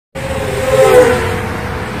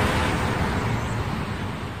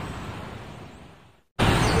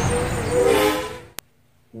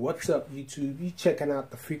What's up, YouTube? You checking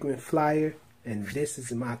out the Frequent Flyer, and this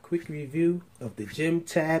is my quick review of the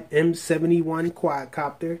JimTab M71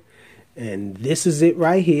 quadcopter. And this is it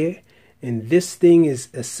right here. And this thing is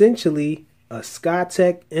essentially a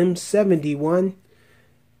SkyTech M71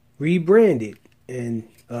 rebranded. And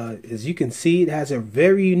as you can see, it has a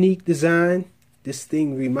very unique design. This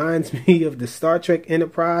thing reminds me of the Star Trek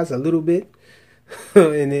Enterprise a little bit.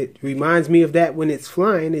 And it reminds me of that when it's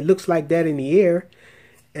flying. It looks like that in the air.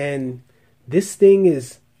 And this thing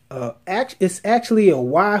is it's actually a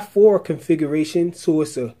Y4 configuration, so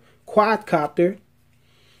it's a quadcopter.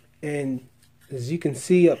 And as you can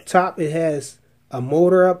see up top, it has a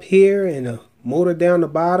motor up here and a motor down the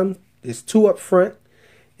bottom. There's two up front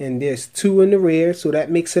and there's two in the rear, so that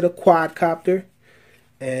makes it a quadcopter.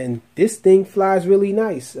 And this thing flies really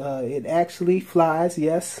nice. It actually flies,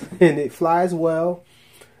 yes, and it flies well.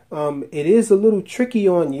 It is a little tricky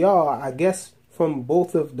on yaw, I guess, from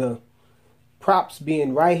both of the props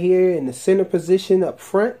being right here in the center position up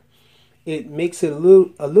front. It makes it a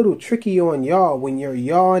little tricky on yaw. When you're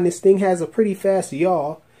yawing, this thing has a pretty fast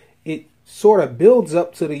yaw. It sort of builds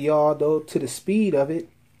up to the yaw, though, to the speed of it,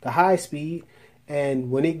 the high speed. And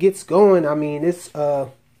when it gets going, I mean, it's the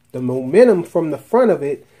momentum from the front of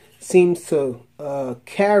it seems to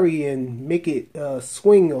carry and make it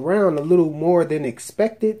swing around a little more than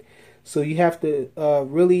expected. So you have to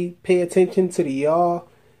really pay attention to the yaw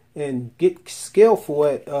and get skillful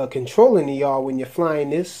at controlling the yaw when you're flying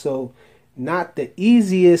this. So not the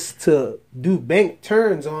easiest to do bank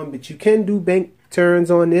turns on, but you can do bank turns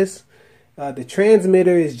on this. The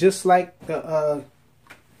transmitter is just like the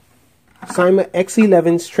Cyma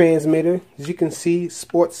X11's transmitter. As you can see,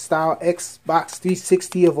 sports style Xbox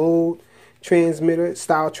 360 of old transmitter,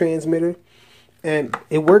 style transmitter. And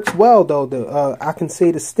it works well, though. I can say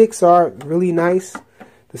the sticks are really nice.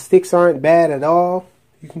 The sticks aren't bad at all.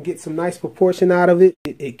 You can get some nice proportion out of it.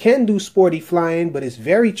 It can do sporty flying, but it's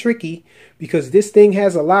very tricky because this thing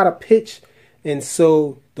has a lot of pitch. And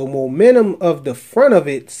so the momentum of the front of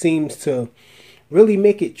it seems to really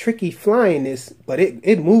make it tricky flying this. But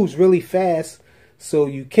it moves really fast. So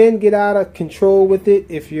you can get out of control with it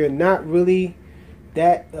if you're not really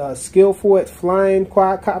that skillful at flying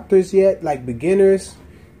quadcopters yet, like beginners.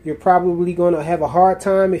 You're probably going to have a hard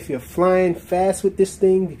time if you're flying fast with this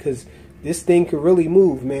thing, because this thing can really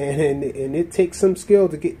move, man, and it takes some skill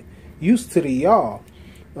to get used to the yaw.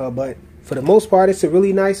 But for the most part, it's a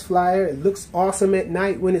really nice flyer. It looks awesome at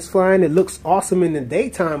night when it's flying. It looks awesome in the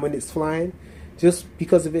daytime when it's flying, just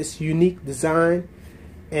because of its unique design.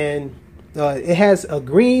 And it has a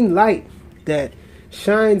green light that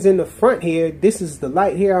shines in the front here. This is the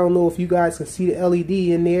light here. I don't know if you guys can see the LED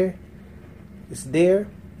in there. It's there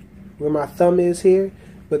where my thumb is here.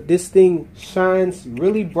 But this thing shines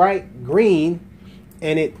really bright green,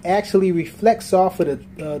 and it actually reflects off of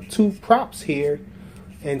the two props here.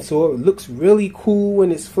 And so it looks really cool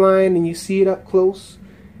when it's flying and you see it up close.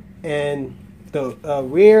 And the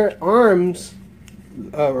rear arms,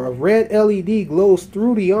 a red LED glows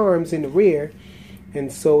through the arms in the rear. And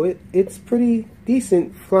so it's pretty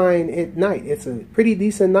decent flying at night. It's a pretty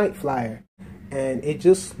decent night flyer. And it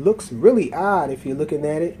just looks really odd if you're looking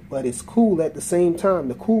at it, but it's cool at the same time.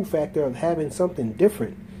 The cool factor of having something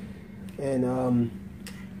different. And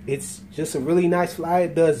it's just a really nice flyer.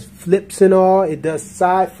 It does flips and all. It does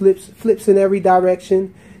side flips in every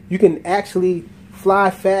direction. You can actually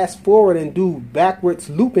fly fast forward and do backwards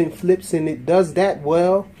looping flips, and it does that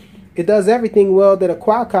well. It does everything well that a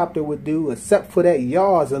quadcopter would do, except for that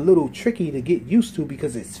yaw is a little tricky to get used to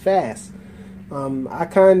because it's fast. I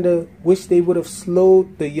kind of wish they would have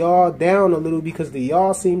slowed the yaw down a little, because the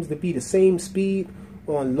yaw seems to be the same speed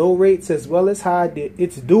on low rates as well as high.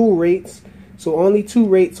 It's dual rates, so only two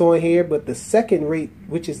rates on here, but the second rate,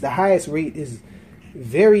 which is the highest rate, is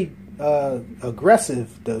very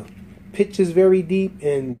aggressive. The pitch is very deep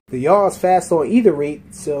and the yaw is fast on either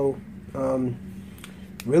rate. So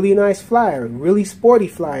really nice flyer, really sporty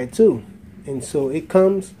flyer too. And so it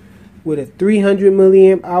comes with a 300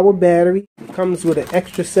 milliamp hour battery. It comes with an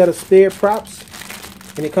extra set of spare props,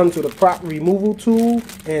 and it comes with a prop removal tool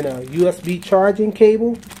and a USB charging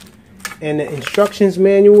cable. And the instructions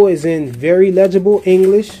manual is in very legible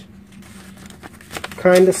English.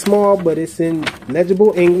 Kind of small, but it's in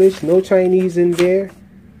legible English. No Chinese in there.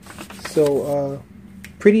 So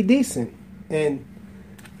pretty decent. And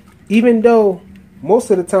even though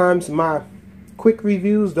most of the times my quick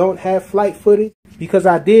reviews don't have flight footage, because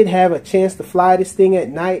I did have a chance to fly this thing at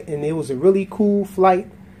night, and it was a really cool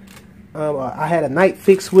flight. I had a night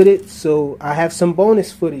fix with it, so I have some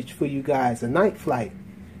bonus footage for you guys, a night flight.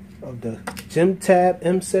 of the JimTab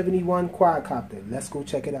M71 quadcopter. Let's go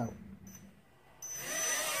check it out.